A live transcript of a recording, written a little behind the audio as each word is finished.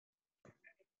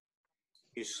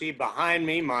You see behind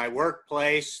me my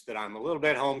workplace that I'm a little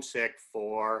bit homesick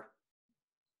for,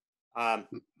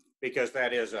 because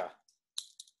that is a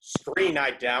screen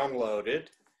I downloaded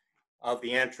of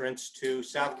the entrance to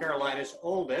South Carolina's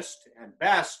oldest and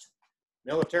best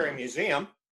military museum.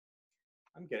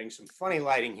 I'm getting some funny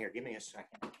lighting here. Give me a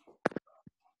second.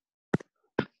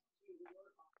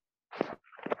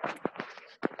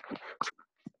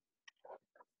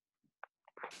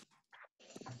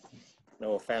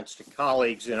 No offense to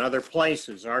colleagues in other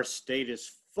places, our state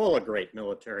is full of great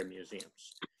military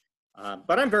museums.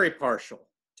 But I'm very partial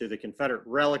to the Confederate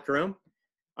Relic Room,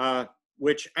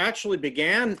 which actually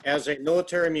began as a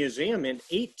military museum in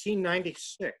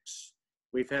 1896.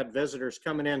 We've had visitors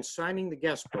coming in signing the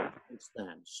guest book since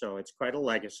then, so it's quite a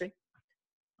legacy.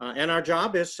 And our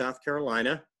job is South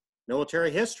Carolina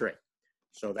military history.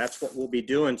 So that's what we'll be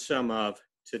doing some of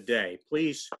today.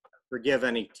 Please forgive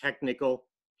any technical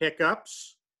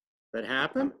hiccups that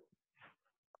happen.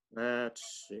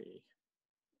 Let's see.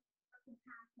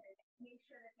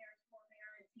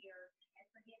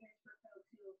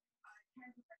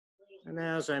 And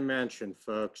as I mentioned,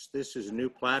 folks, this is a new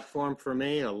platform for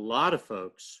me. A lot of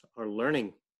folks are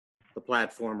learning the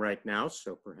platform right now,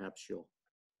 so perhaps you'll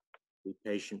be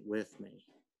patient with me.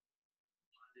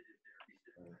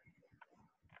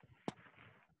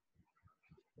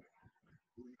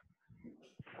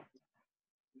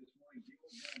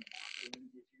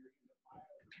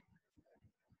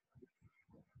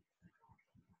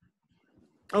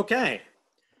 Okay,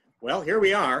 well, here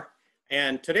we are.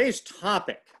 And today's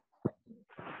topic,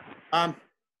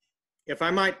 if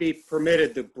I might be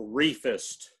permitted the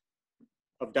briefest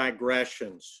of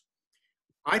digressions,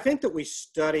 I think that we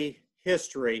study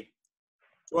history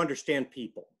to understand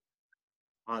people.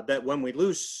 That when we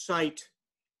lose sight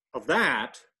of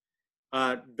that,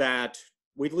 that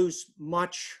we lose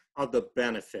much of the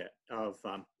benefit of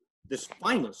this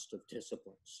finest of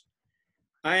disciplines.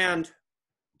 And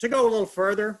to go a little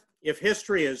further, if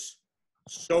history is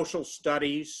social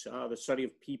studies, the study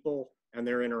of people and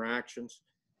their interactions,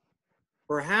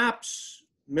 perhaps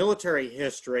military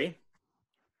history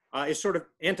is sort of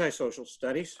antisocial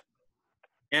studies,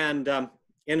 and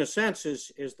in a sense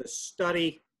is the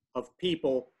study of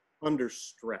people under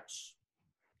stress.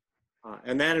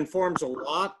 And that informs a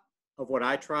lot of what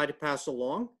I try to pass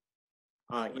along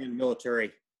in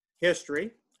military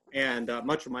history and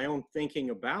much of my own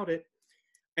thinking about it.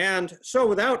 And so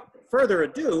without further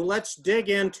ado, let's dig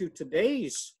into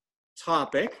today's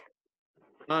topic.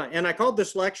 And I called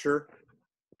this lecture,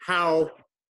 How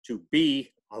to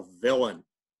Be a Villain.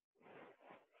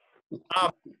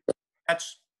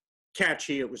 That's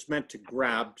catchy. It was meant to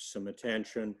grab some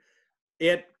attention.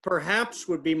 It perhaps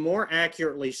would be more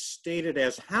accurately stated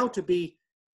as how to be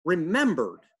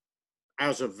remembered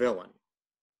as a villain.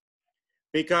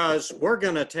 Because we're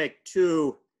going to take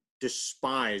two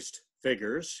despised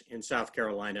figures in South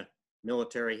Carolina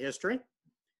military history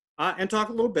and talk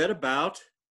a little bit about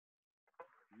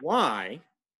why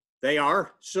they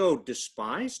are so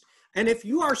despised. And if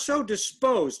you are so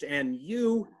disposed and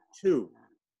you too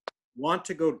want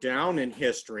to go down in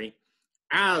history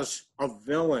as a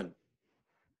villain,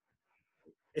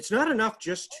 it's not enough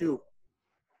just to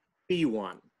be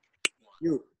one.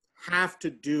 You have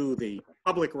to do the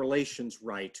public relations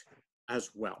right as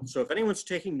well. So if anyone's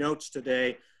taking notes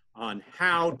today on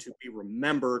how to be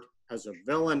remembered as a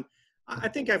villain, I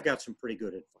think I've got some pretty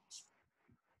good advice.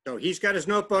 So he's got his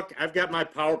notebook, I've got my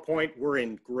PowerPoint, we're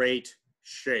in great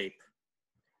shape.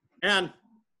 And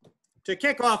to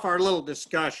kick off our little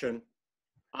discussion,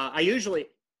 I usually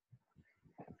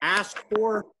ask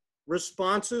for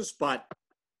responses, but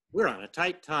we're on a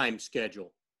tight time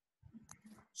schedule.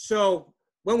 So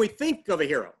when we think of a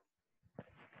hero,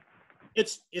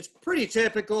 it's pretty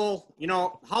typical. You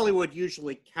know, Hollywood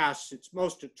usually casts its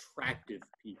most attractive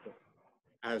people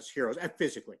as heroes, and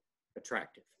physically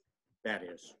attractive, that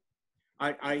is.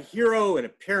 A hero in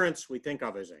appearance we think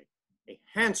of as a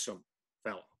handsome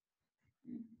fellow.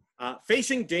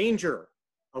 Facing danger,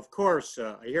 of course,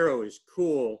 a hero is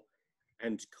cool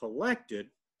and collected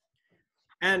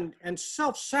and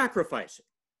self-sacrificing.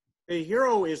 A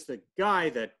hero is the guy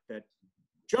that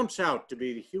jumps out to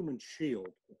be the human shield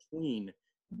between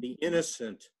the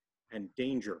innocent and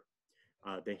danger.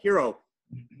 The hero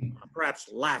perhaps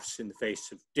laughs in the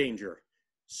face of danger,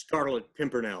 Scarlet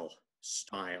Pimpernel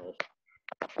style.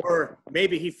 Or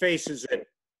maybe he faces it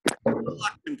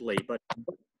reluctantly, but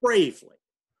bravely.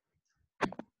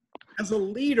 As a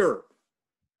leader,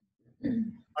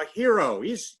 a hero,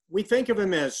 we think of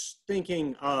him as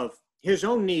thinking of his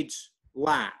own needs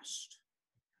last.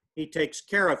 He takes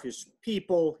care of his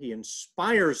people. He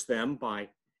inspires them by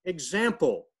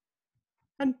example,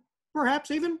 and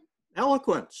perhaps even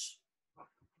eloquence.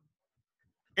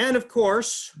 And of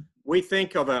course, we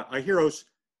think of a hero's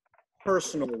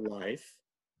personal life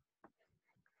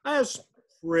as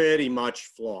pretty much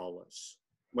flawless.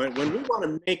 When we want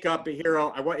to make up a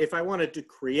hero, if I wanted to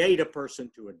create a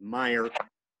person to admire,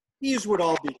 these would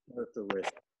all be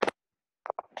characteristics.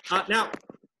 Now,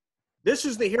 this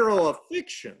is the hero of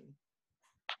fiction,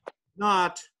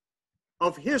 not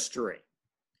of history.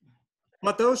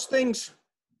 But those things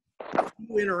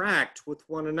do interact with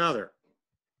one another.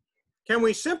 Can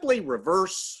we simply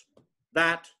reverse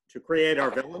that to create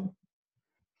our villain?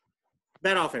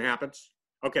 That often happens.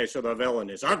 Okay, so the villain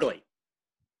is ugly.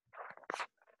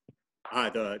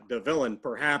 The villain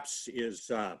perhaps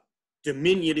is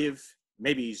diminutive.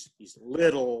 Maybe he's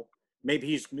little. Maybe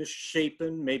he's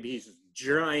misshapen. Maybe he's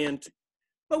giant.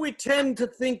 But we tend to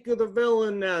think of the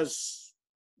villain as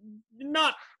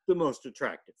not the most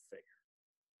attractive figure.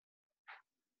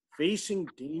 Facing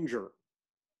danger.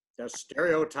 The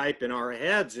stereotype in our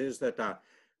heads is that the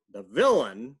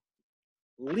villain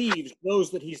leaves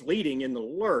those that he's leading in the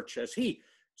lurch as he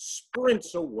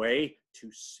sprints away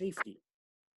to safety.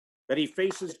 That he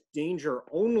faces danger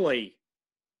only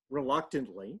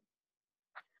reluctantly.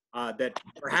 That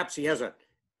perhaps he has a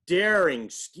daring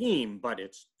scheme, but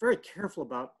it's very careful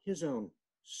about his own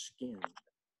skin.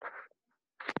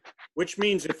 Which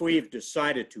means if we've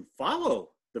decided to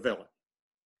follow the villain,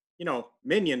 you know,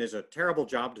 minion is a terrible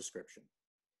job description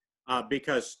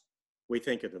because we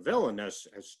think of the villain as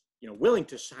you know, willing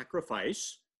to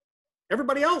sacrifice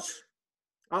everybody else,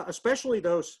 especially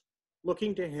those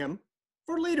looking to him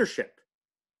for leadership.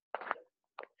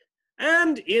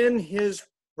 And in his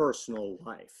personal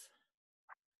life,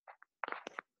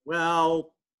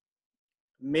 well,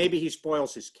 maybe he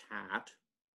spoils his cat,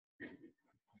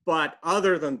 but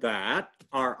other than that,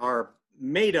 our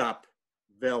made-up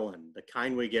villain, the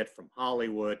kind we get from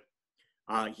Hollywood,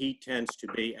 he tends to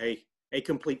be a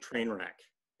complete train wreck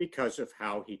because of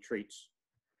how he treats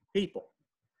people.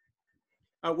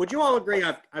 Would you all agree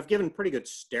I've given pretty good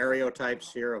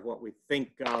stereotypes here of what we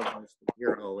think of as the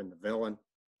hero and the villain?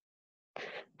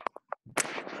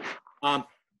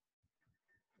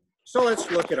 So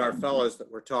let's look at our fellows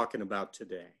that we're talking about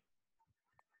today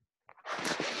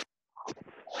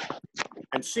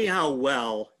and see how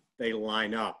well they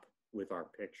line up with our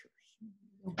pictures.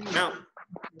 Now,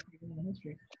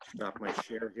 stop my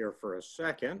share here for a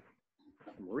second.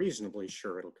 I'm reasonably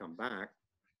sure it'll come back.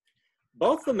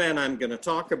 Both the men I'm going to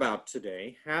talk about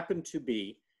today happen to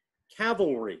be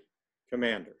cavalry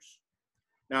commanders.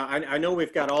 Now, I know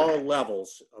we've got all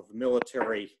levels of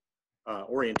military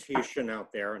orientation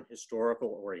out there and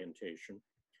historical orientation.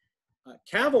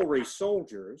 Cavalry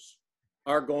soldiers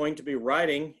are going to be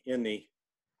riding in the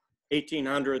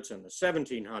 1800s and the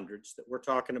 1700s that we're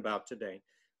talking about today.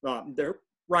 They're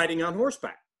riding on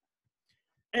horseback.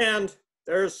 And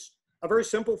there's a very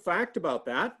simple fact about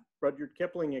that. Rudyard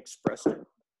Kipling expressed it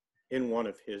in one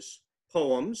of his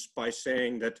poems by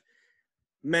saying that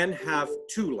men have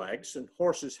 2 legs and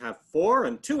horses have 4,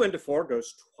 and 2 into 4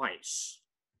 goes twice.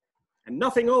 And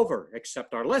nothing over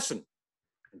except our lesson,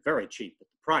 and very cheap at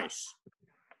the price.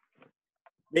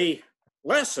 The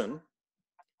lesson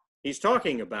he's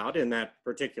talking about in that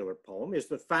particular poem is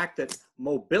the fact that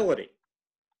mobility,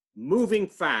 moving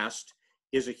fast,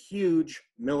 is a huge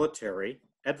military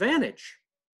advantage,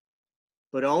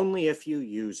 but only if you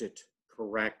use it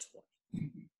correctly.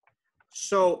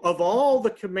 So of all the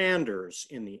commanders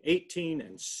in the 18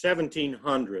 and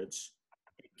 1700s,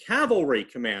 a cavalry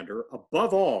commander,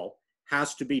 above all,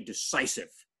 has to be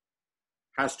decisive,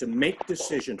 has to make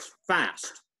decisions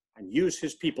fast and use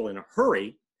his people in a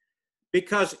hurry,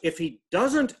 because if he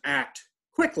doesn't act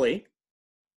quickly,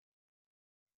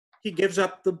 he gives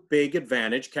up the big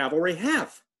advantage cavalry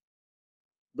have.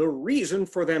 The reason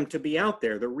for them to be out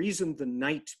there, the reason the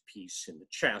knight piece in the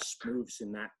chess moves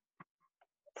in that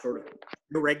sort of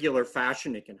irregular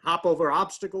fashion, it can hop over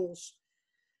obstacles,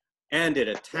 and it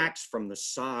attacks from the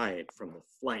side, from the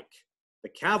flank. The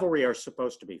cavalry are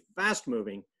supposed to be fast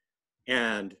moving,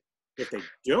 and if they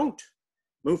don't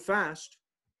move fast,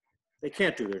 they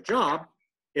can't do their job.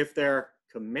 If their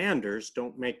commanders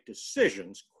don't make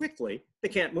decisions quickly, they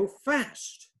can't move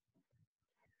fast.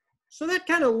 So that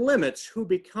kind of limits who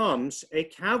becomes a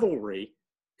cavalry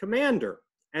commander,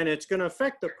 and it's going to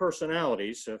affect the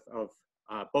personalities of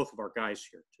both of our guys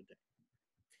here today.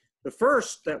 The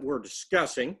first that we're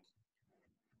discussing,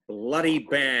 Bloody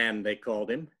Band, they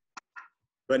called him,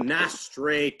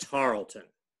 Banastre Tarleton.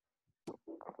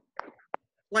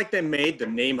 Like they made the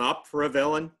name up for a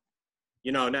villain.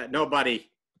 You know, nobody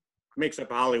makes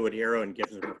up a Hollywood hero and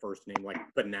gives him a first name like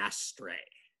Banastre.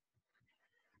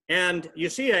 And you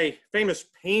see a famous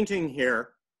painting here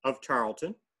of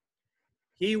Tarleton.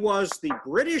 He was the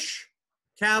British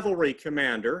cavalry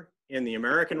commander in the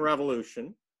American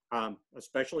Revolution,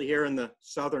 especially here in the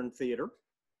Southern Theater.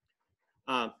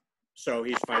 So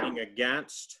he's fighting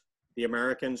against the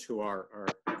Americans who are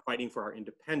fighting for our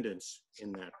independence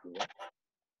in that war.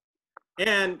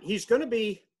 And he's going to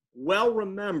be well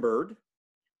remembered,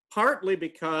 partly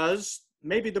because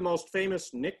maybe the most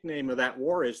famous nickname of that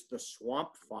war is the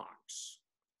Swamp Fox.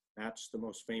 That's the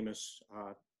most famous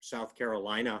South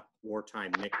Carolina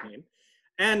wartime nickname.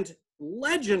 And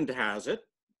legend has it,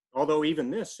 although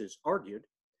even this is argued,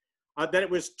 that it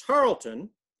was Tarleton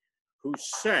who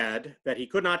said that he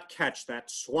could not catch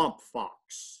that swamp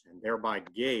fox, and thereby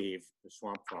gave the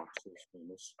swamp fox his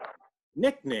famous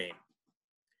nickname.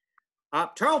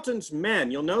 Tarleton's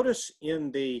men, you'll notice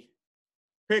in the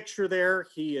picture there,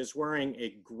 he is wearing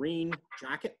a green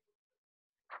jacket,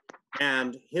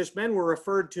 and his men were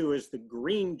referred to as the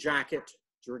Green Jacket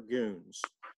Dragoons.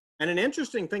 And an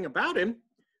interesting thing about him,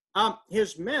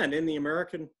 his men in the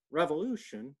American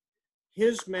Revolution,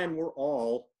 his men were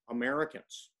all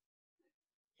Americans.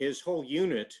 His whole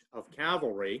unit of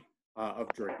cavalry, of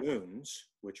dragoons,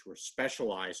 which were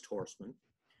specialized horsemen,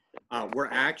 were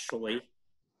actually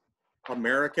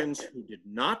Americans who did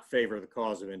not favor the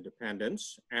cause of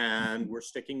independence and were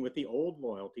sticking with the old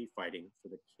loyalty, fighting for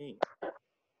the king.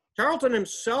 Tarleton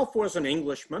himself was an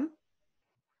Englishman.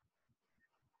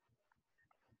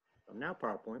 So now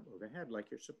PowerPoint, move ahead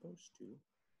like you're supposed to.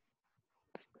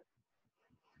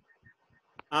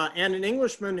 And an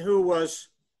Englishman who was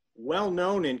well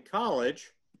known in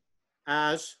college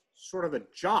as sort of a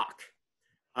jock.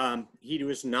 He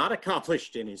was not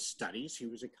accomplished in his studies. He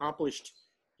was accomplished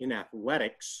in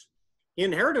athletics. He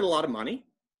inherited a lot of money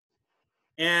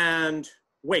and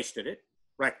wasted it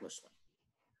recklessly.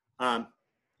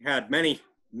 Had many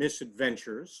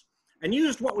misadventures and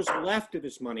used what was left of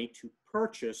his money to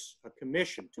purchase a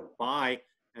commission to buy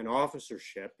an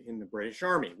officership in the British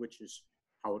Army, which is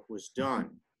how it was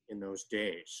done in those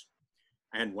days,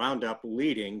 and wound up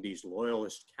leading these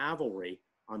loyalist cavalry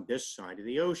on this side of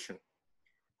the ocean.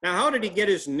 Now, how did he get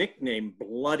his nickname,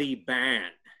 Bloody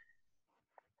Band?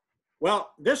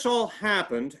 Well, this all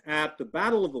happened at the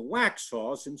Battle of the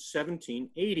Waxhaws in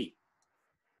 1780.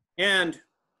 And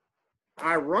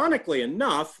ironically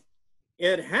enough,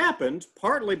 it happened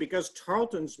partly because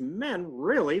Tarleton's men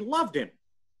really loved him.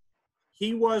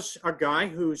 He was a guy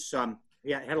who's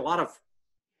he had a lot of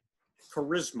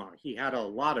charisma. He had a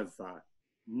lot of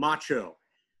macho.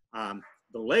 The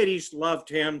ladies loved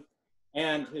him,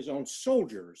 and his own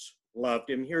soldiers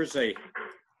loved him. Here's a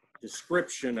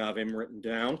description of him written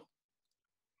down.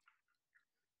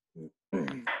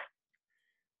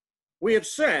 We have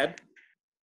said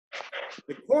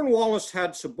that Cornwallis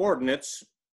had subordinates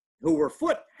who were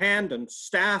foot, hand, and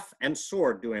staff and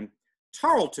sword to him.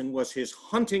 Tarleton was his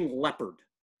hunting leopard,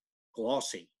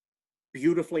 glossy,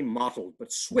 beautifully mottled,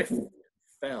 but swift,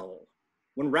 fell.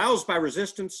 When roused by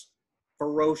resistance,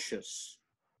 ferocious.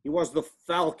 He was the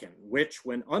falcon, which,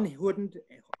 when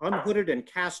unhooded and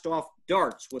cast off,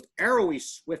 darts with arrowy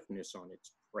swiftness on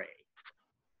its prey.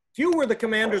 Few were the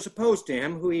commanders opposed to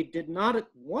him who he did not at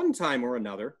one time or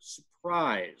another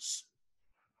surprise.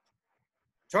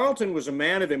 Tarleton was a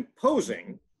man of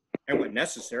imposing, and when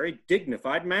necessary,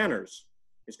 dignified manners.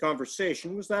 His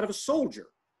conversation was that of a soldier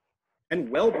and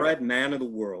well-bred man of the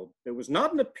world. There was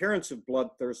not an appearance of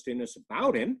bloodthirstiness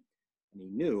about him, and he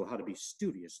knew how to be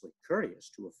studiously courteous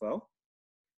to a foe.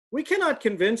 We cannot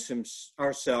convince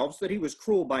ourselves that he was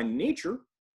cruel by nature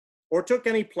or took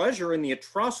any pleasure in the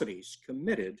atrocities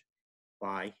committed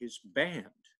by his band.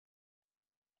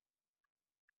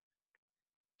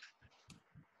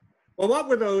 Well, what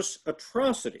were those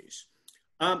atrocities?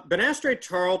 Banastre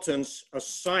Tarleton's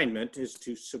assignment is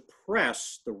to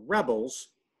suppress the rebels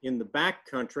in the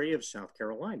backcountry of South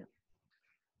Carolina.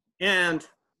 And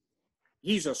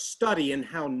he's a study in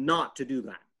how not to do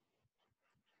that.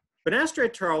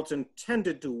 Banastre Tarleton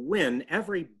tended to win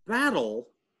every battle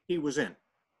he was in.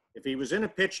 If he was in a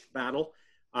pitched battle,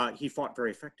 he fought very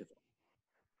effectively.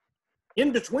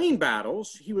 In between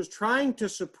battles, he was trying to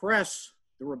suppress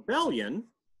the rebellion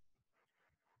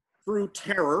through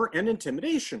terror and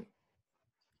intimidation.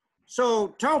 So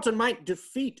Tarleton might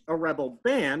defeat a rebel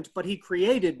band, but he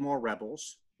created more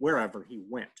rebels wherever he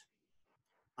went.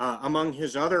 Among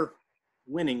his other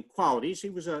winning qualities, he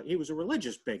was a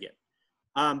religious bigot.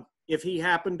 If he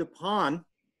happened upon,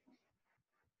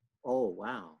 oh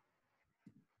wow,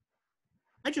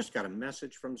 I just got a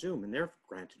message from Zoom, and they've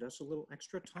granted us a little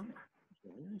extra time.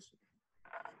 Really nice.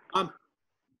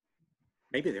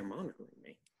 Maybe they're monitoring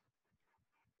me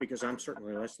because I'm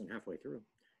certainly less than halfway through.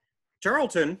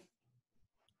 Tarleton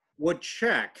would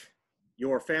check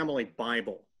your family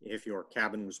Bible if your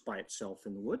cabin was by itself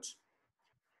in the woods.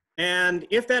 And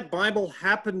if that Bible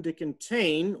happened to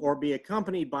contain or be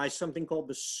accompanied by something called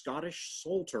the Scottish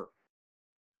Psalter,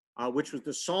 which was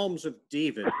the Psalms of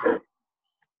David,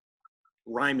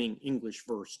 rhyming English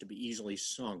verse to be easily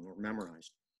sung or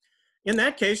memorized. In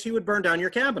that case, he would burn down your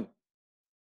cabin.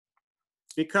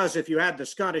 Because if you had the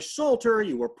Scottish Psalter,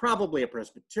 you were probably a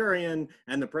Presbyterian,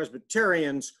 and the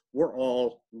Presbyterians were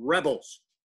all rebels.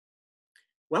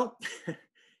 Well,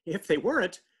 if they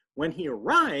weren't, when he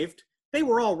arrived, they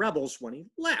were all rebels when he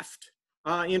left.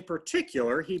 In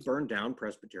particular, he burned down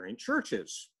Presbyterian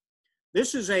churches.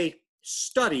 This is a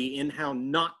study in how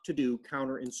not to do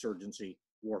counterinsurgency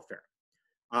warfare.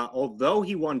 Although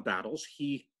he won battles,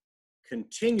 he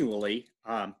continually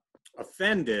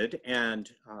offended and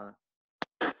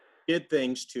did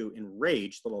things to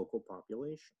enrage the local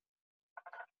population.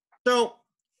 So,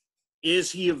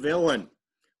 is he a villain?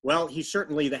 Well, he's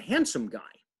certainly the handsome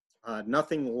guy.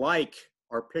 Nothing like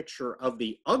our picture of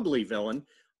the ugly villain.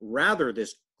 Rather,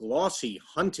 this glossy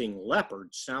hunting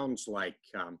leopard sounds like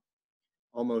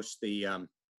almost a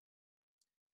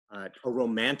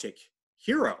romantic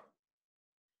hero.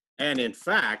 And in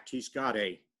fact, he's got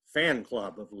a fan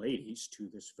club of ladies to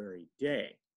this very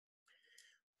day.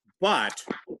 But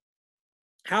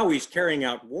how he's carrying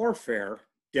out warfare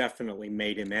definitely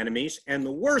made him enemies. And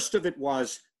the worst of it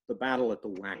was the battle at the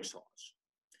Waxhaws.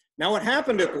 Now, what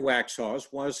happened at the Waxhaws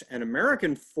was an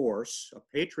American force, a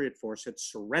patriot force, had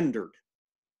surrendered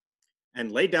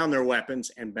and laid down their weapons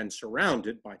and been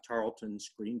surrounded by Tarleton's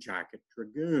Green Jacket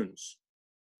Dragoons.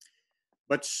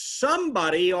 But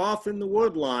somebody off in the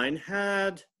woodline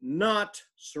had not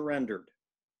surrendered.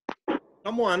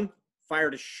 Someone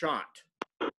fired a shot.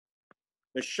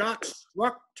 The shot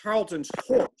struck Tarleton's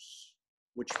horse,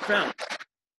 which fell,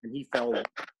 and he fell with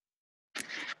it.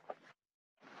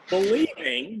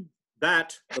 Believing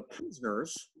that the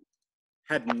prisoners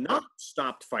had not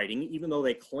stopped fighting, even though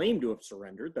they claimed to have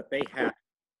surrendered, that they had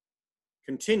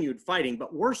continued fighting,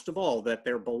 but worst of all, that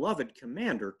their beloved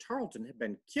commander, Tarleton, had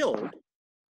been killed,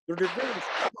 the dragoons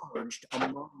charged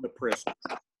among the prisoners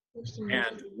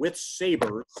and with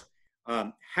sabers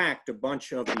hacked a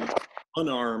bunch of the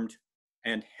unarmed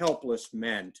and helpless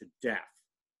men to death.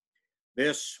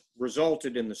 This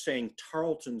resulted in the saying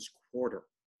Tarleton's Quarter.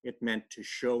 It meant to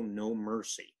show no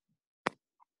mercy.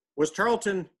 Was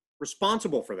Tarleton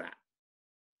responsible for that?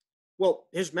 Well,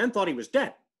 his men thought he was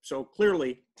dead, so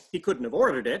clearly he couldn't have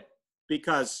ordered it,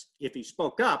 because if he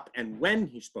spoke up, and when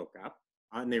he spoke up,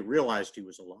 and they realized he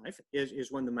was alive,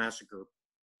 is when the massacre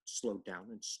slowed down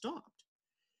and stopped.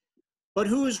 But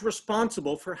who is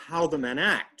responsible for how the men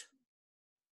act?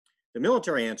 The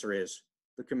military answer is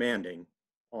the commanding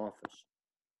officer.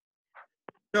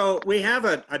 So we have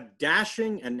a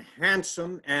dashing and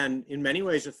handsome and in many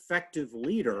ways effective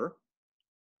leader,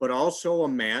 but also a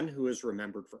man who is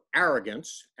remembered for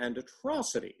arrogance and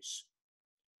atrocities.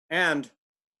 And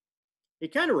he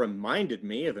kind of reminded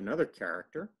me of another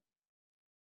character.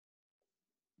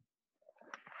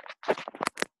 You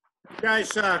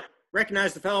guys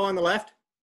recognize the fellow on the left?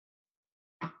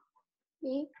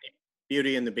 Me?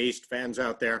 Beauty and the Beast fans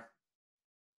out there.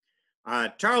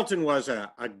 Tarleton was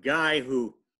a guy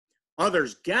who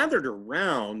others gathered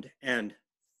around and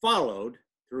followed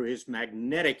through his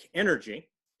magnetic energy,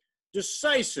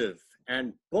 decisive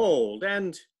and bold.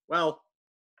 And, well,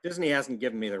 Disney hasn't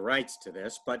given me the rights to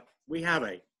this, but we have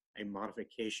a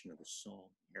modification of the song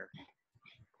here.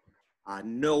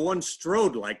 No one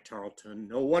strode like Tarleton,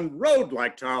 no one rode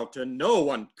like Tarleton, no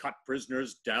one cut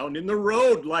prisoners down in the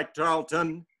road like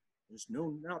Tarleton. There's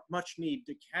not much need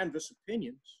to canvass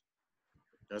opinions.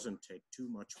 It doesn't take too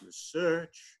much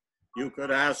research. You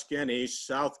could ask any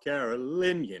South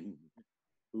Carolinian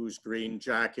whose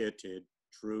green-jacketed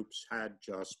troops had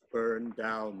just burned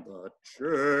down the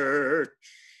church.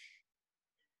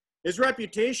 His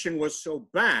reputation was so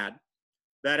bad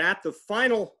that at the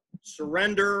final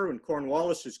surrender, when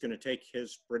Cornwallis is going to take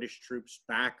his British troops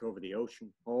back over the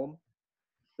ocean home,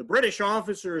 the British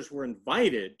officers were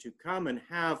invited to come and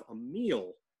have a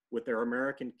meal with their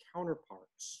American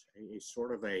counterparts, a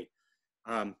sort of a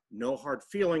no hard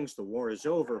feelings, the war is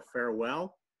over,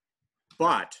 farewell.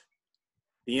 But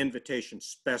the invitation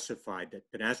specified that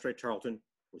Penelope Tarleton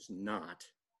was not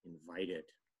invited.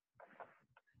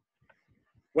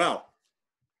 Well,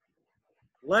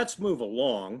 let's move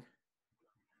along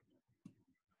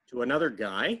to another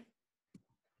guy.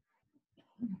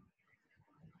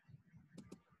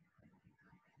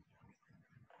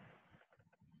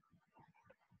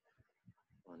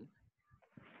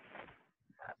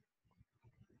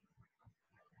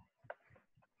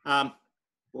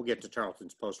 We'll get to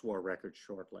Tarleton's post-war record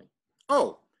shortly.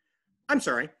 Oh, I'm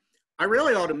sorry. I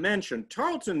really ought to mention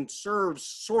Tarleton serves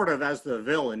sort of as the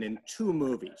villain in 2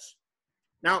 movies.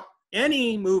 Now,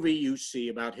 any movie you see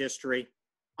about history,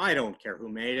 I don't care who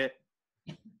made it,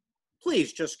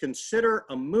 please just consider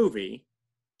a movie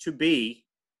to be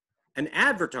an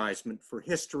advertisement for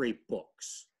history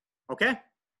books, okay?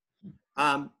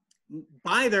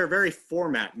 By their very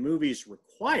format, movies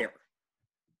require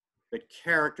that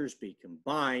characters be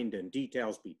combined and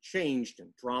details be changed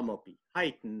and drama be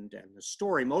heightened and the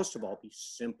story, most of all, be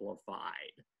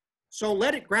simplified. So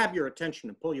let it grab your attention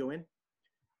and pull you in,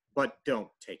 but don't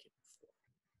take it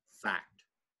for fact.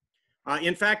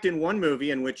 In fact, in one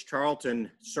movie in which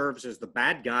Tarleton serves as the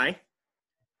bad guy,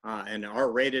 an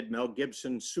R-rated Mel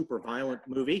Gibson super violent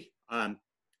movie,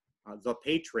 The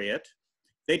Patriot,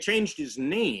 they changed his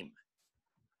name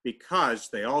because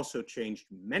they also changed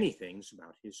many things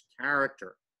about his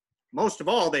character. Most of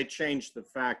all, they changed the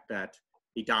fact that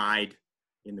he died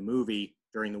in the movie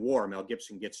during the war. Mel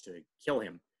Gibson gets to kill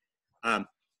him.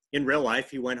 In real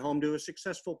life, he went home to a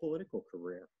successful political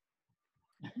career.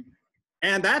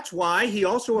 And that's why he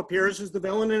also appears as the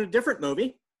villain in a different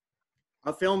movie,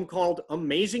 a film called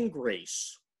Amazing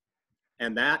Grace.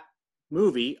 And that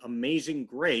movie, Amazing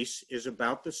Grace, is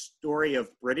about the story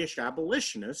of British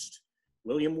abolitionist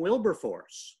William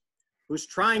Wilberforce, who's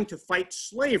trying to fight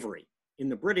slavery in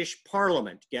the British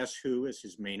Parliament. Guess who is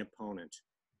his main opponent?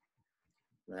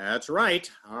 That's right,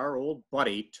 our old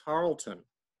buddy Tarleton.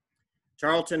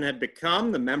 Tarleton had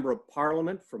become the Member of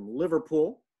Parliament from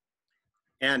Liverpool,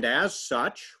 and as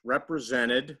such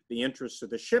represented the interests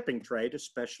of the shipping trade,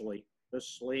 especially the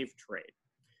slave trade.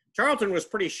 Tarleton was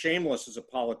pretty shameless as a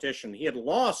politician. He had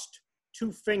lost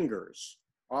 2 fingers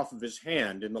off of his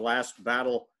hand in the last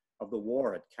battle of the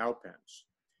war at Cowpens.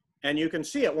 And you can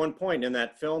see at one point in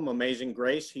that film, Amazing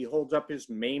Grace, he holds up his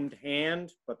maimed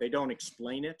hand, but they don't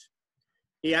explain it.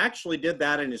 He actually did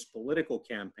that in his political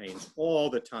campaigns all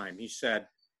the time. He said,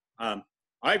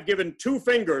 I've given 2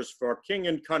 fingers for king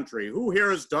and country. Who here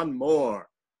has done more?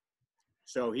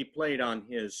 So he played on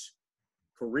his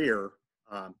career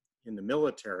in the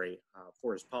military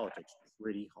for his politics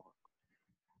pretty hard.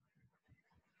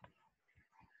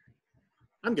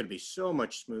 I'm going to be so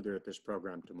much smoother at this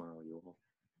program tomorrow, you all.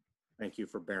 Thank you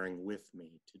for bearing with me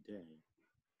today.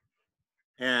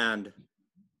 And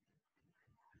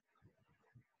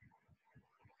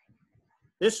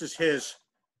this is his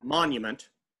monument.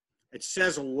 It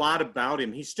says a lot about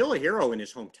him. He's still a hero in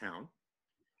his hometown,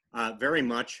 very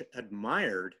much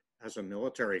admired as a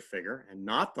military figure and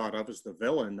not thought of as the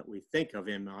villain that we think of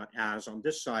him as on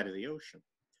this side of the ocean.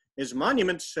 His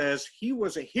monument says he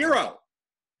was a hero.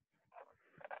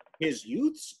 His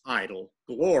youth's idol,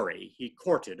 glory, he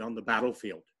courted on the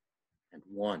battlefield and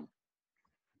won.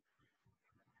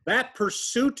 That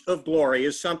pursuit of glory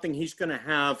is something he's going to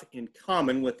have in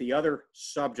common with the other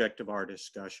subject of our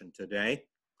discussion today,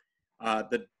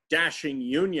 the dashing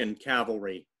Union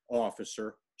cavalry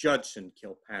officer, Judson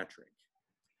Kilpatrick.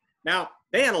 Now,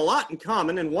 they had a lot in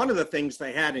common, and one of the things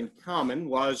they had in common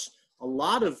was a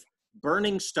lot of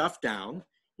burning stuff down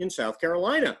in South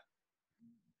Carolina.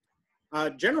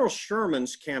 General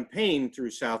Sherman's campaign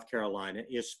through South Carolina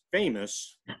is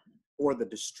famous for the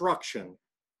destruction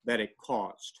that it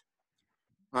caused.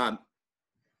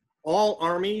 All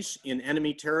armies in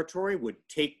enemy territory would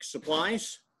take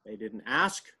supplies. They didn't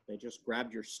ask, they just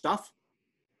grabbed your stuff.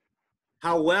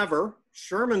 However,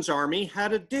 Sherman's army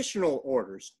had additional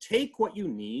orders. Take what you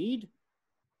need,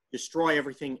 destroy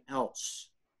everything else.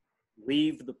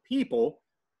 Leave the people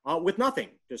with nothing.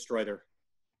 Destroy their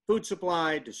food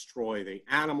supply, destroy the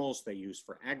animals they use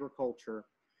for agriculture.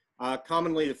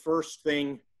 Commonly, the first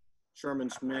thing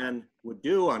Sherman's men would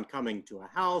do on coming to a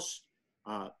house,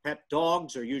 pet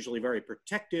dogs are usually very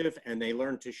protective, and they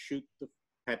learn to shoot the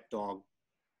pet dog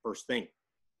first thing.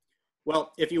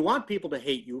 Well, if you want people to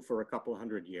hate you for a couple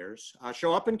hundred years,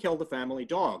 show up and kill the family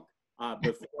dog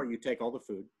before you take all the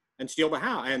food and steal the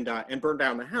house and burn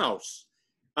down the house.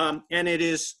 And it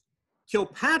is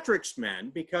Kilpatrick's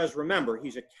men, because remember,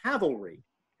 he's a cavalry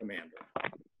commander.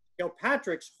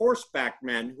 Kilpatrick's horseback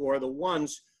men, who are the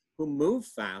ones who move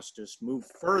fastest, move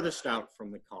furthest out from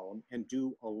the column, and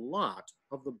do a lot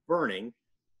of the burning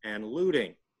and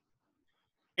looting.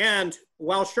 And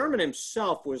while Sherman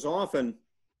himself was often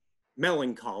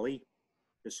melancholy,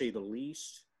 to say the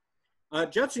least,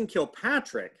 Judson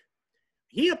Kilpatrick,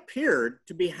 he appeared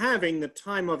to be having the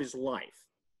time of his life.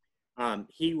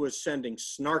 He was sending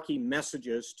snarky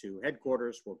messages to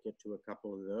headquarters. We'll get to a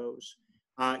couple of those.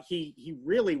 He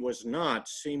really was not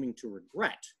seeming to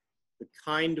regret the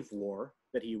kind of war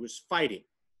that he was fighting.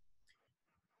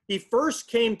 He first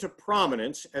came to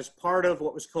prominence as part of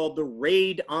what was called the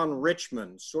Raid on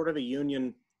Richmond, sort of a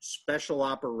Union special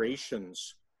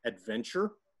operations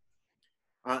adventure,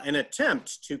 an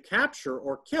attempt to capture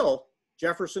or kill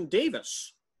Jefferson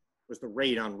Davis was the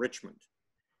Raid on Richmond.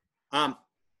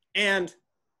 And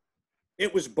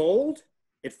it was bold,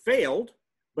 it failed,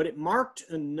 but it marked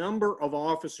a number of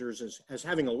officers as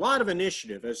having a lot of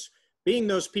initiative, as being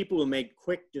those people who made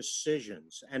quick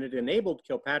decisions, and it enabled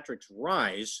Kilpatrick's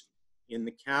rise in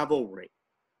the cavalry.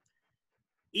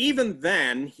 Even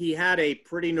then, he had a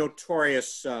pretty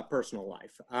notorious personal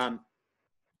life.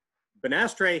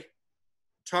 Banastre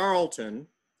Tarleton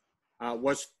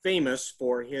was famous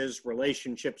for his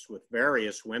relationships with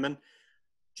various women.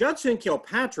 Judson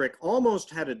Kilpatrick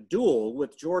almost had a duel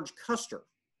with George Custer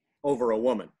over a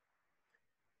woman.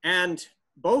 And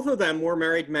both of them were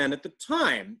married men at the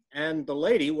time, and the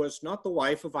lady was not the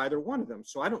wife of either one of them.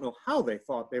 So I don't know how they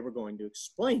thought they were going to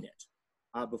explain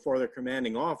it before their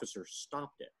commanding officer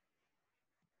stopped it.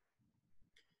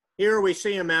 Here we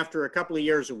see him after a couple of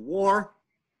years of war.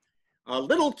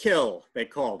 Little Kill, they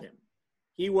called him.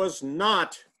 He was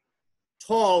not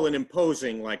tall and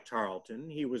imposing like Tarleton.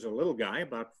 He was a little guy,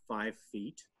 about 5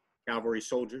 feet. Cavalry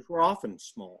soldiers were often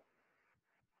small.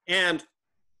 And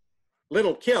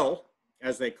Little Kill,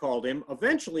 as they called him,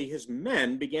 eventually his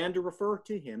men began to refer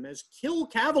to him as Kill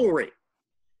Cavalry.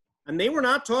 And they were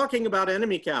not talking about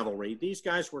enemy cavalry. These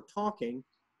guys were talking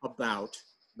about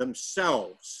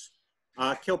themselves.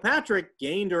 Kilpatrick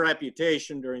gained a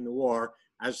reputation during the war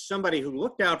as somebody who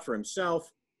looked out for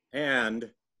himself and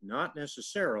not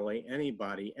necessarily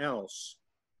anybody else.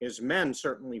 His men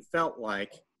certainly felt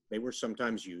like they were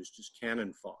sometimes used as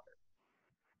cannon fodder.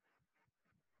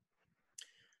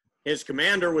 His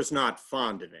commander was not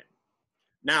fond of him.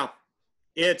 Now,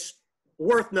 it's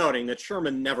worth noting that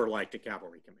Sherman never liked a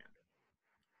cavalry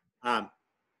commander.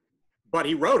 But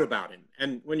he wrote about him.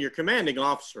 And when your commanding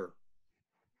officer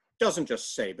doesn't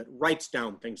just say, but writes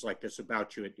down things like this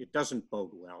about you, it doesn't bode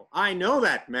well. I know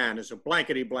that man is a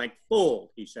blankety-blank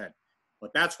fool, he said,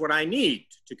 but that's what I need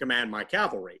to command my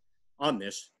cavalry on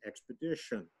this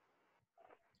expedition.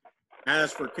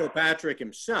 As for Kilpatrick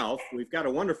himself, we've got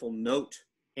a wonderful note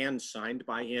hand-signed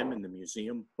by him in the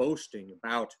museum boasting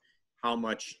about how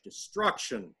much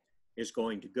destruction is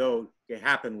going to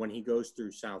happen when he goes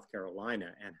through South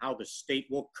Carolina, and how the state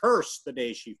will curse the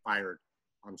day she fired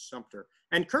on Sumter,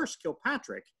 and curse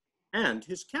Kilpatrick and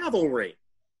his cavalry.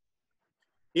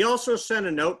 He also sent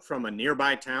a note from a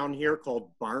nearby town here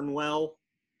called Barnwell.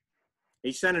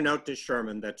 He sent a note to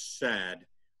Sherman that said,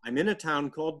 I'm in a town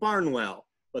called Barnwell,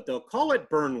 but they'll call it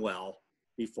Burnwell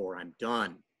before I'm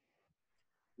done.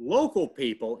 Local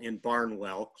people in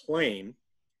Barnwell claim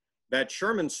that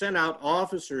Sherman sent out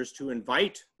officers to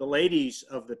invite the ladies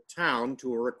of the town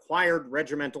to a required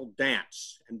regimental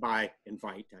dance. And by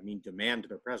invite, I mean demand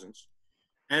their presence.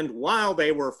 And while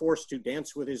they were forced to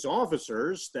dance with his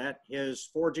officers, that his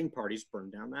foraging parties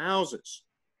burned down the houses.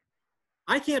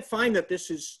 I can't find that this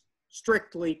is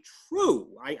strictly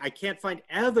true. I can't find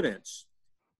evidence.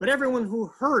 But everyone who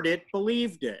heard it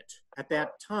believed it at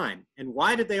that time. And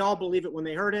why did they all believe it when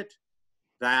they heard it?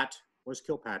 That was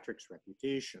Kilpatrick's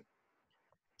reputation.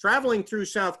 Traveling through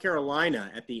South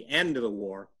Carolina at the end of the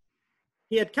war,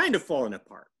 he had kind of fallen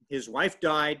apart. His wife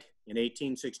died in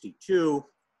 1862,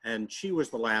 and she was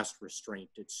the last restraint,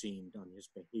 it seemed, on his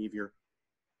behavior.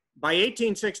 By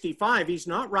 1865, he's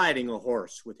not riding a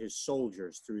horse with his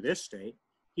soldiers through this state.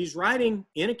 He's riding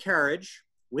in a carriage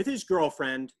with his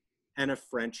girlfriend and a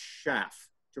French chef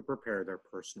to prepare their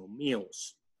personal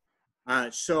meals.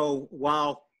 So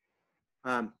while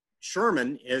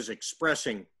Sherman is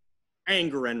expressing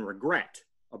anger and regret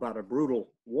about a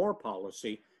brutal war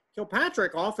policy,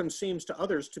 Kilpatrick often seems to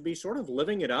others to be sort of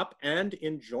living it up and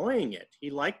enjoying it. He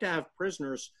liked to have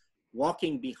prisoners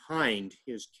walking behind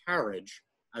his carriage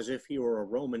as if he were a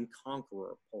Roman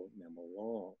conqueror pulling them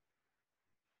along.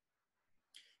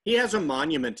 He has a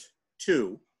monument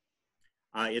too.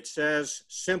 It says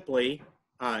simply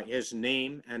his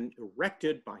name and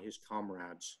erected by his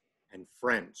comrades and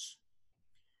friends.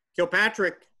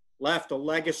 Kilpatrick left a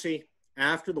legacy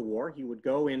after the war. He would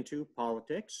go into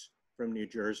politics from New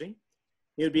Jersey.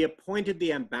 He would be appointed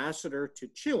the ambassador to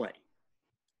Chile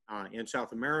in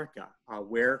South America,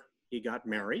 where he got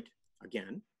married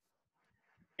again.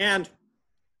 And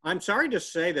I'm sorry to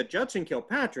say that Judson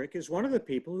Kilpatrick is one of the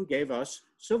people who gave us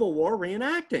Civil War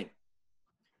reenacting.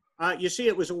 You see,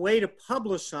 it was a way to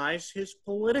publicize his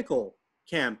political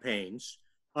campaigns,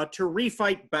 to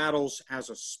refight battles as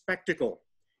a spectacle,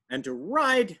 and to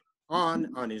ride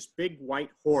on his big white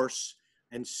horse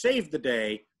and save the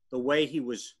day the way he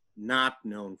was not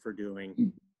known for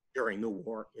doing during the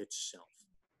war itself.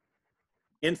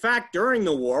 In fact, during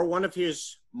the war, one of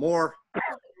his more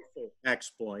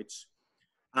exploits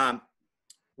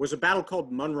was a battle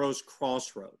called Monroe's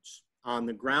Crossroads on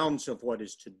the grounds of what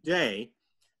is today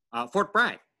Fort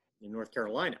Bragg in North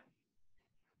Carolina.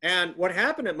 And what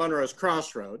happened at Monroe's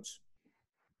Crossroads,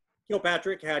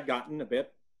 Kilpatrick had gotten a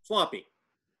bit sloppy.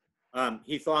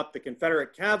 He thought the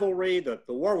Confederate cavalry, that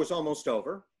the war was almost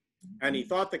over, and he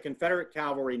thought the Confederate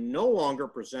cavalry no longer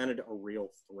presented a real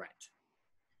threat.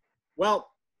 Well,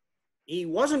 he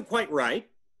wasn't quite right,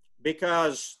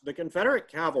 because the Confederate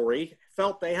cavalry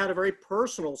felt they had a very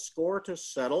personal score to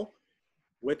settle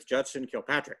with Judson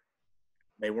Kilpatrick.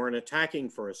 They weren't attacking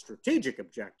for a strategic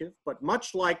objective, but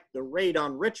much like the raid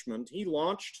on Richmond he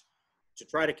launched to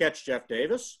try to catch Jeff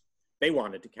Davis, they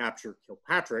wanted to capture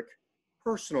Kilpatrick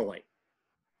personally.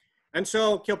 And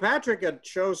so Kilpatrick had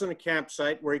chosen a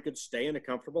campsite where he could stay in a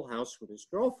comfortable house with his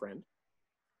girlfriend,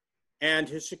 and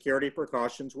his security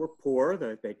precautions were poor.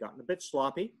 They'd gotten a bit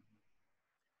sloppy.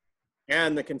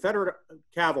 And the Confederate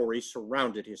cavalry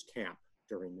surrounded his camp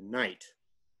during the night,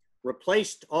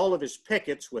 replaced all of his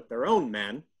pickets with their own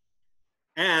men,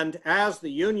 and as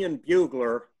the Union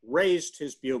bugler raised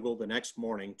his bugle the next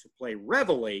morning to play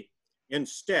reveille,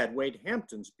 instead Wade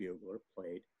Hampton's bugler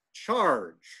played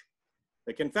charge.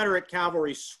 The Confederate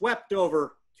cavalry swept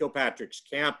over Kilpatrick's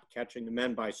camp, catching the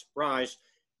men by surprise,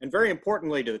 and very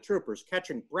importantly to the troopers,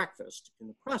 catching breakfast in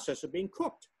the process of being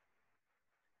cooked.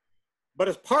 But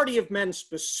a party of men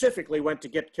specifically went to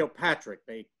get Kilpatrick.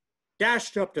 They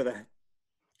dashed up to the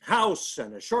house,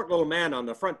 and a short little man on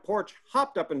the front porch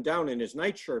hopped up and down in his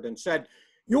nightshirt and said,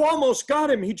 "You almost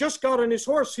got him. He just got on his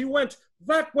horse. He went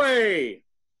that way."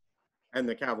 And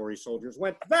the cavalry soldiers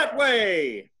went that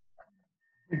way.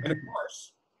 And of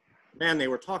course, the man they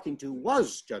were talking to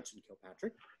was Judson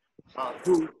Kilpatrick,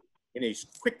 who, in his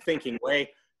quick thinking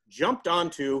way, jumped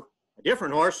onto a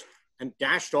different horse and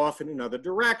dashed off in another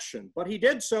direction. But he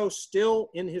did so still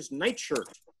in his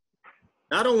nightshirt.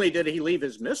 Not only did he leave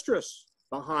his mistress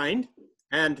behind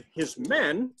and his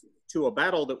men to a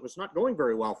battle that was not going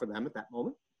very well for them at that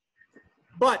moment,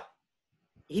 but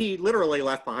he literally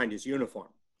left behind his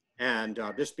uniform. And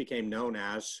this became known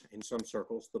as, in some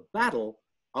circles, the Battle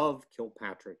of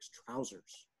Kilpatrick's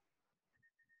Trousers.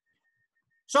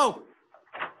 So,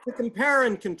 to compare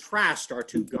and contrast our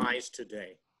two guys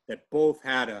today that both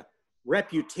had a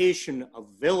reputation of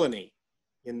villainy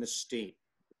in the state.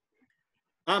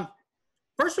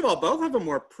 First of all, both of them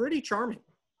were pretty charming.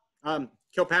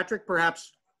 Kilpatrick,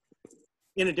 perhaps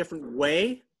in a different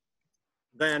way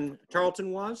than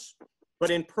Tarleton was,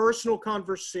 but in personal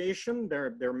conversation,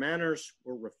 their manners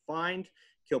were refined.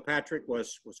 Kilpatrick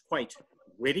was quite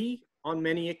witty on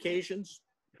many occasions.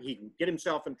 He could get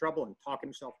himself in trouble and talk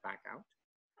himself back out.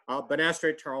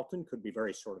 Banastre Tarleton could be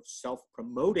very sort of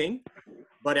self-promoting,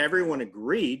 but everyone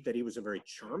agreed that he was a very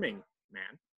charming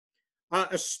man,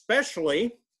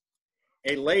 especially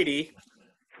a lady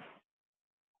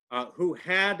who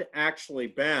had actually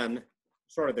been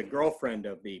sort of the girlfriend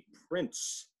of the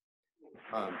Prince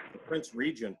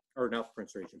Regent, or not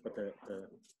Prince Regent, but the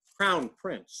Crown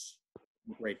Prince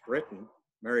in Great Britain,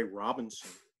 Mary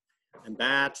Robinson. And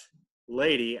that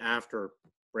lady, after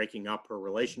breaking up her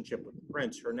relationship with the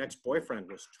prince, her next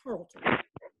boyfriend was Tarleton.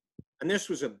 And this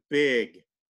was a big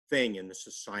thing in the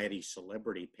society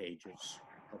celebrity pages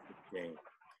of the day.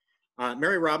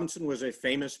 Mary Robinson was a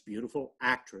famous, beautiful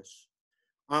actress.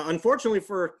 Unfortunately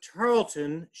for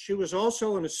Tarleton, she was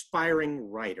also an aspiring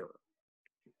writer.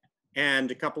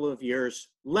 And a couple of years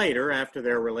later, after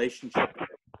their relationship with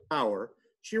power,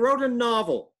 she wrote a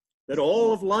novel that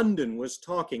all of London was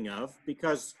talking of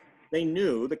because they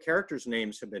knew the characters'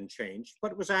 names had been changed,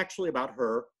 but it was actually about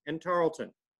her and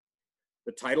Tarleton.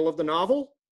 The title of the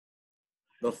novel?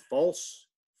 The False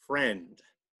Friend,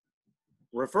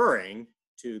 referring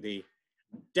to the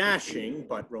dashing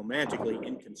but romantically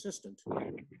inconsistent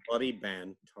Bloody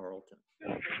Ben Tarleton.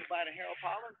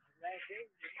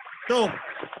 So,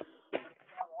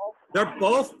 they're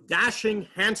both dashing,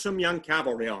 handsome young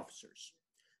cavalry officers.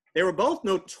 They were both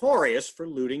notorious for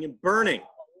looting and burning.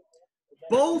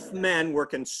 Both men were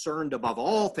concerned above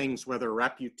all things with their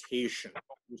reputation.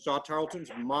 We saw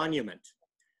Tarleton's monument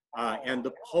and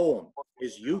the poem,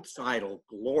 his youth's idol,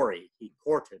 Glory, he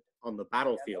courted on the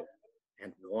battlefield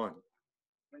and won.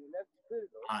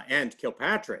 And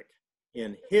Kilpatrick,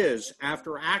 in his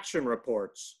after-action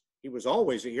reports, he was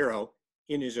always a hero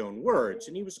in his own words,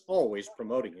 and he was always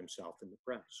promoting himself in the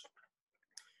press.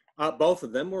 Both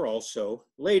of them were also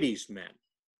ladies' men.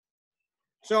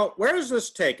 So where does this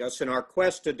take us in our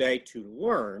quest today to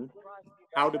learn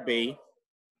how to be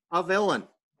a villain?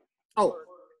 Oh,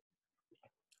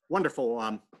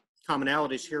 wonderful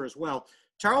commonalities here as well.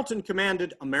 Tarleton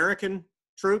commanded American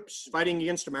troops fighting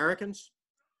against Americans.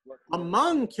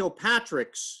 Among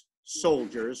Kilpatrick's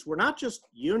soldiers were not just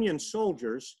Union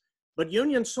soldiers, but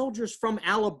Union soldiers from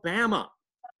Alabama,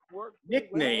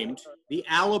 nicknamed the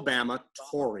Alabama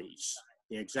Tories,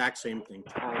 the exact same thing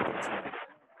Tarleton's name.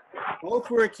 Both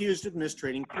were accused of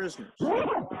mistreating prisoners.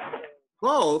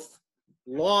 Both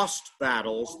lost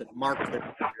battles that marked their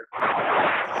career.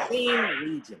 Same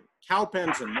region,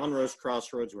 Cowpens and Monroe's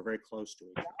Crossroads were very close to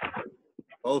each other.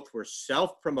 Both were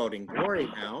self-promoting glory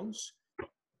hounds.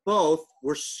 Both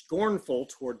were scornful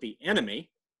toward the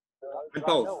enemy, and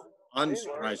both,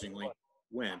 unsurprisingly,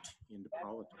 went into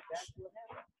politics.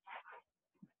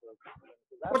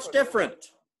 What's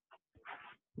different?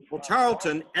 Well,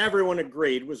 Tarleton, everyone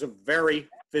agreed, was a very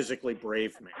physically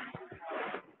brave man.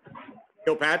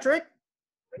 Kilpatrick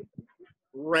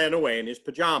ran away in his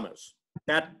pajamas.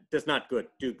 That does not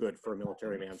do good for a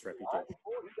military man's reputation.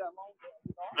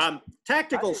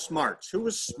 Tactical smarts. Who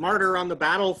was smarter on the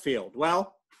battlefield?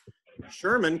 Well,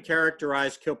 Sherman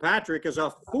characterized Kilpatrick as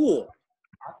a fool.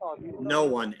 No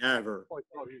one ever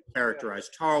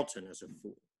characterized Tarleton as a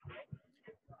fool.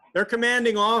 Their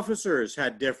commanding officers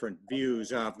had different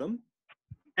views of them.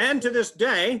 And to this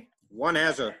day, one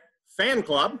has a fan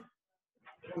club,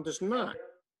 one does not.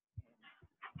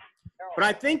 But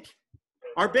I think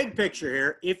our big picture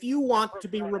here, if you want to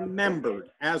be remembered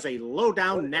as a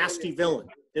low-down, nasty villain,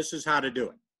 this is how to do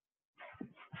it.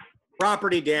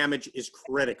 Property damage is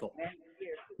critical.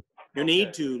 You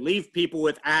need to leave people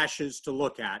with ashes to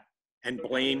look at and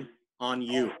blame on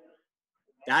you.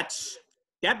 That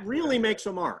really makes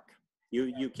a mark.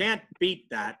 You can't beat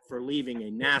that for leaving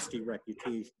a nasty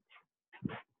reputation.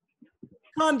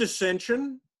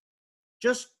 Condescension,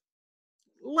 just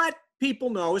let people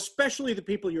know, especially the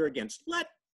people you're against, let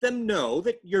them know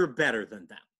that you're better than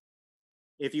them.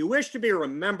 If you wish to be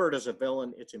remembered as a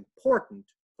villain, it's important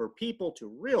for people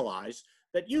to realize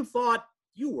that you thought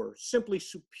you were simply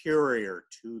superior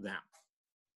to them.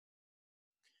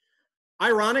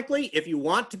 Ironically, if you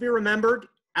want to be remembered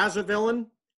as a villain,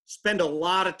 spend a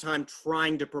lot of time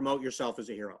trying to promote yourself as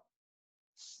a hero.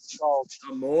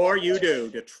 The more you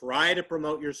do to try to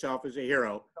promote yourself as a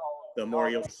hero, the more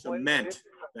you'll cement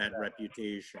that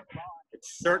reputation. It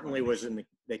certainly was in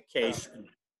the case in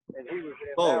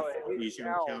both of these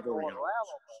young cavalry officers.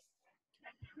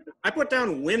 I put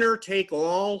down winner take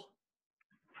all.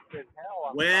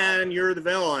 When you're the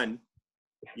villain,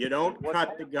 you don't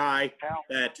cut the guy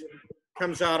that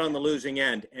comes out on the losing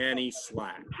end any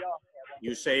slack.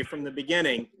 You say from the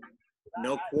beginning,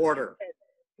 no quarter.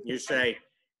 You say,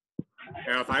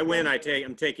 now if I win,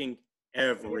 I'm taking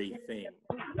everything.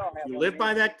 If you live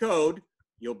by that code,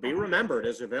 you'll be remembered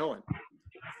as a villain.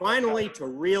 Finally, to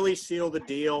really seal the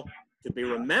deal, to be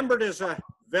remembered as a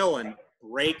villain,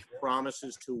 break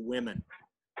promises to women.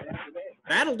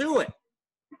 That'll do it.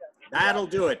 That'll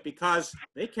do it because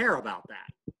they care about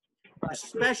that,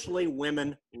 especially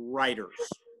women writers.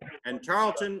 And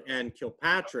Tarleton and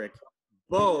Kilpatrick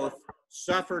both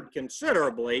suffered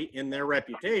considerably in their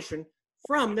reputation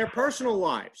from their personal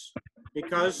lives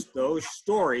because those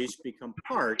stories become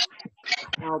part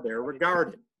of how they're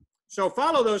regarded. So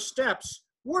follow those steps.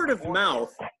 Word of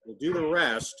mouth will do the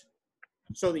rest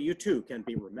so that you too can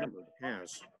be remembered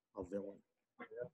as a villain.